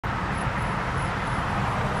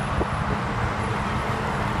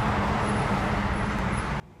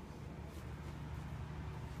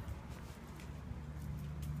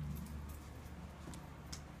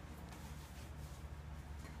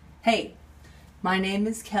Hey, my name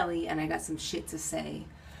is Kelly and I got some shit to say.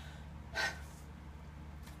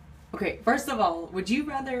 Okay, first of all, would you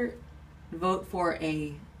rather vote for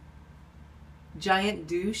a giant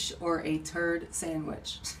douche or a turd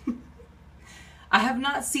sandwich? I have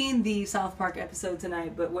not seen the South Park episode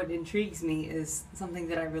tonight, but what intrigues me is something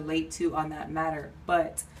that I relate to on that matter.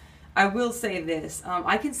 But I will say this.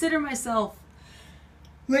 I consider myself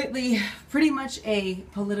lately pretty much a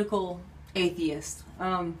political atheist.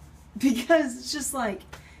 Because it's just like,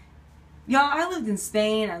 y'all, I lived in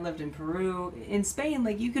Spain, I lived in Peru. In Spain,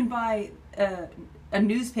 like, you can buy a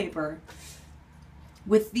newspaper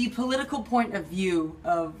with the political point of view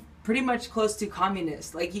of pretty much close to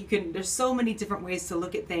communist. Like, you can, there's so many different ways to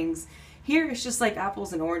look at things. Here, it's just like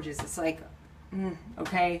apples and oranges. It's like,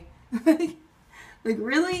 okay. Like,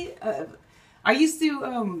 really? I used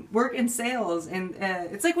to work in sales, and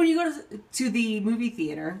it's like when you go to the movie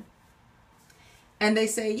theater, and they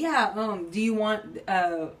say, yeah, do you want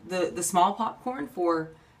the small popcorn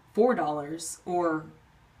for $4? Or,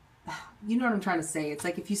 you know what I'm trying to say. It's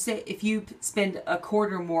like if you spend a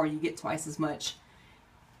quarter more, you get twice as much.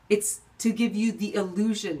 It's to give you the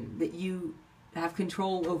illusion that you have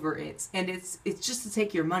control over it. And it's just to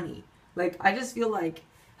take your money. Like, I just feel like,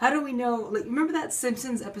 how do we know? Like, remember that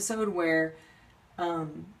Simpsons episode where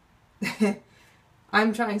I'm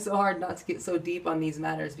trying so hard not to get so deep on these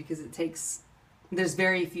matters because there's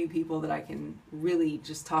very few people that I can really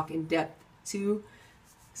just talk in depth to.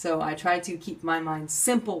 So I try to keep my mind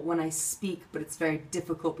simple when I speak, but it's very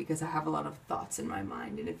difficult because I have a lot of thoughts in my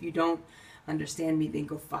mind. And if you don't understand me, then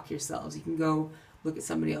go fuck yourselves. You can go look at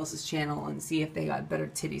somebody else's channel and see if they got better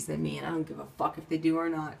titties than me, and I don't give a fuck if they do or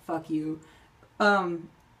not. Fuck you.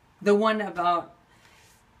 The one about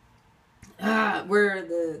where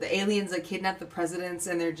the aliens like kidnap the presidents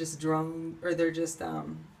and they're just drone, or they're just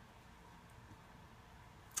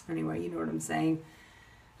anyway, you know what I'm saying.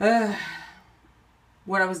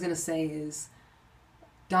 What I was gonna say is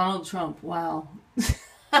Donald Trump. Wow.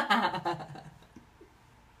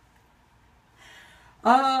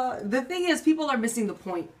 The thing is, people are missing the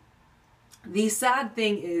point. The sad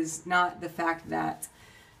thing is not the fact that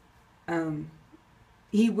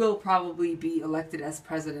he will probably be elected as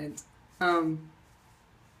president.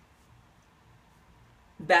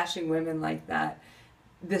 Bashing women like that.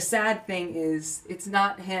 The sad thing is, it's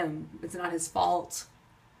not him. It's not his fault.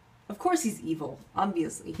 Of course he's evil.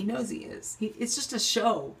 Obviously. He knows he is. It's just a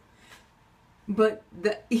show. But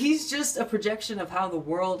he's just a projection of how the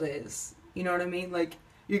world is. You know what I mean? Like,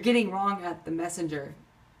 you're getting wrong at the messenger.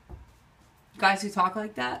 Guys who talk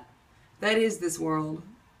like that, that is this world.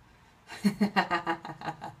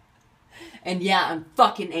 And yeah, I'm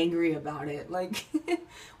fucking angry about it. Like,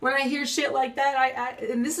 when I hear shit like that,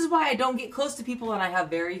 and this is why I don't get close to people, and I have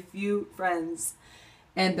very few friends.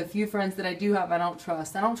 And the few friends that I do have, I don't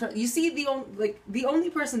trust. You see, the only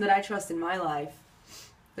person that I trust in my life,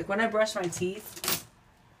 like when I brush my teeth,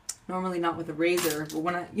 normally not with a razor, but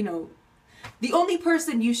when the only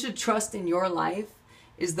person you should trust in your life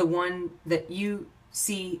is the one that you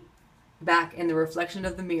see back in the reflection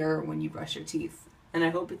of the mirror when you brush your teeth. And I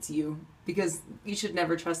hope it's you, because you should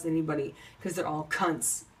never trust anybody, because they're all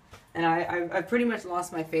cunts. And I've pretty much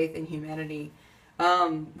lost my faith in humanity.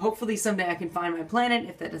 Hopefully someday I can find my planet.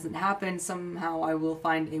 If that doesn't happen, somehow I will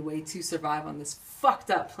find a way to survive on this fucked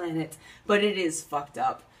up planet. But it is fucked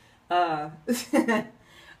up.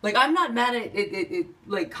 Like, I'm not mad at it,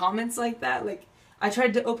 like, comments like that. Like, I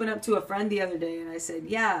tried to open up to a friend the other day, and I said,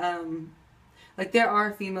 yeah, like, there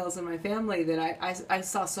are females in my family that I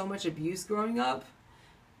saw so much abuse growing up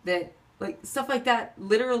that, like, stuff like that,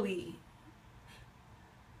 literally,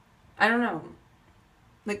 I don't know.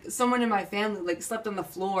 Like, someone in my family, like, slept on the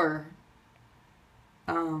floor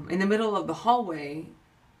in the middle of the hallway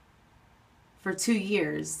for 2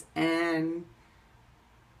 years, and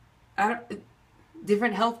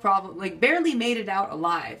different health problems, like, barely made it out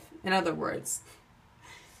alive, in other words,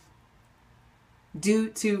 due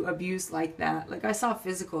to abuse like that. Like, I saw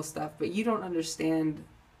physical stuff, but you don't understand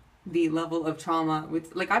the level of trauma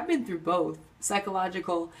with, like, I've been through both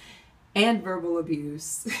psychological and verbal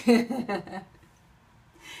abuse.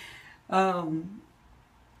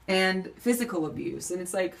 And physical abuse. And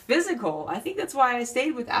it's like, physical, I think that's why I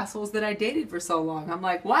stayed with assholes that I dated for so long. I'm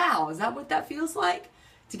like, wow, is that what that feels like?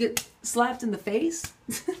 To get slapped in the face?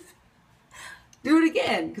 Do it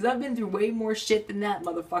again, because I've been through way more shit than that,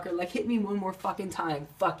 motherfucker. Like, hit me one more fucking time.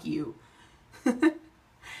 Fuck you.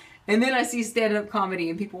 And then I see stand-up comedy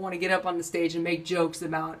and people want to get up on the stage and make jokes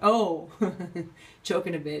about, oh,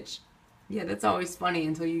 choking a bitch. Yeah, that's always funny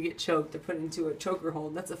until you get choked or put into a choker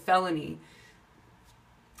hold. That's a felony.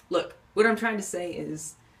 Look, what I'm trying to say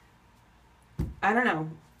is, I don't know.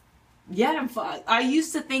 Yeah, I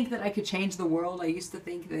used to think that I could change the world. I used to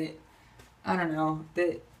think that, I don't know,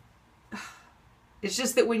 that it's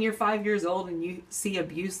just that when you're 5 years old and you see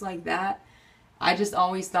abuse like that, I just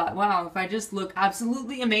always thought, wow, if I just look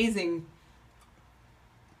absolutely amazing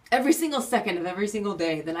every single second of every single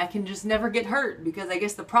day, then I can just never get hurt. Because I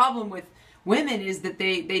guess the problem with women is that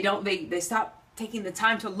they stop taking the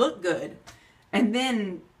time to look good. And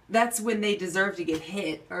then that's when they deserve to get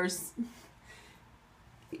hit or,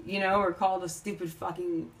 you know, or called a stupid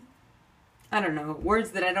fucking, I don't know,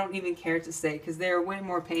 words that I don't even care to say because they're way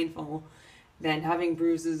more painful than having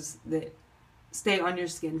bruises that stay on your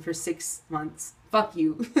skin for 6 months. Fuck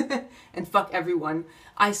you. And fuck everyone.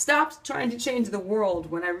 I stopped trying to change the world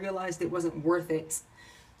when I realized it wasn't worth it.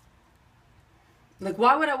 Like,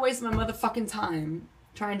 why would I waste my motherfucking time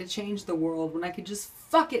trying to change the world when I could just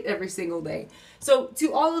fuck it every single day? So,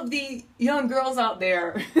 to all of the young girls out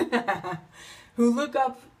there who look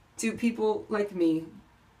up to people like me,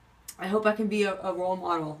 I hope I can be a role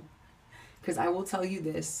model. Because I will tell you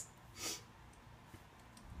this.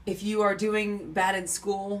 If you are doing bad in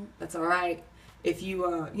school, that's alright. If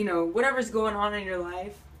you, you know, whatever's going on in your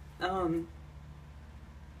life,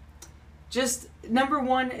 just number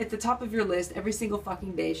one at the top of your list every single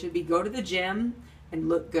fucking day should be go to the gym and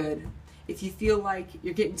look good. If you feel like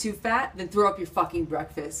you're getting too fat, then throw up your fucking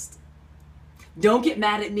breakfast. Don't get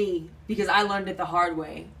mad at me because I learned it the hard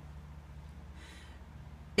way.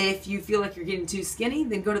 If you feel like you're getting too skinny,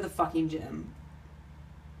 then go to the fucking gym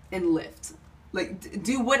and lift. Like,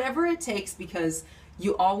 do whatever it takes because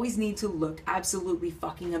you always need to look absolutely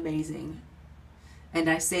fucking amazing. And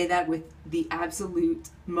I say that with the absolute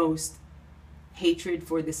most hatred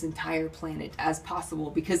for this entire planet as possible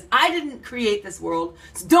because I didn't create this world.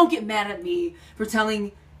 So don't get mad at me for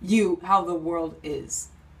telling you how the world is.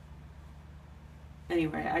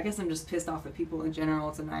 Anyway, I guess I'm just pissed off at people in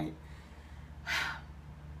general tonight.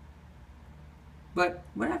 But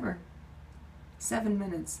whatever. 7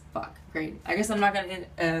 minutes. Fuck. Great. I guess I'm not gonna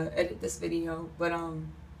edit this video, but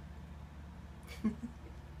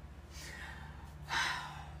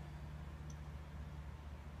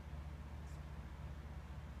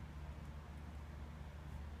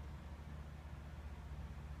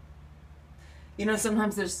you know,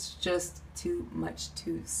 sometimes there's just too much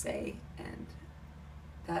to say, and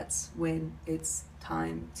that's when it's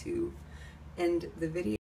time to end the video.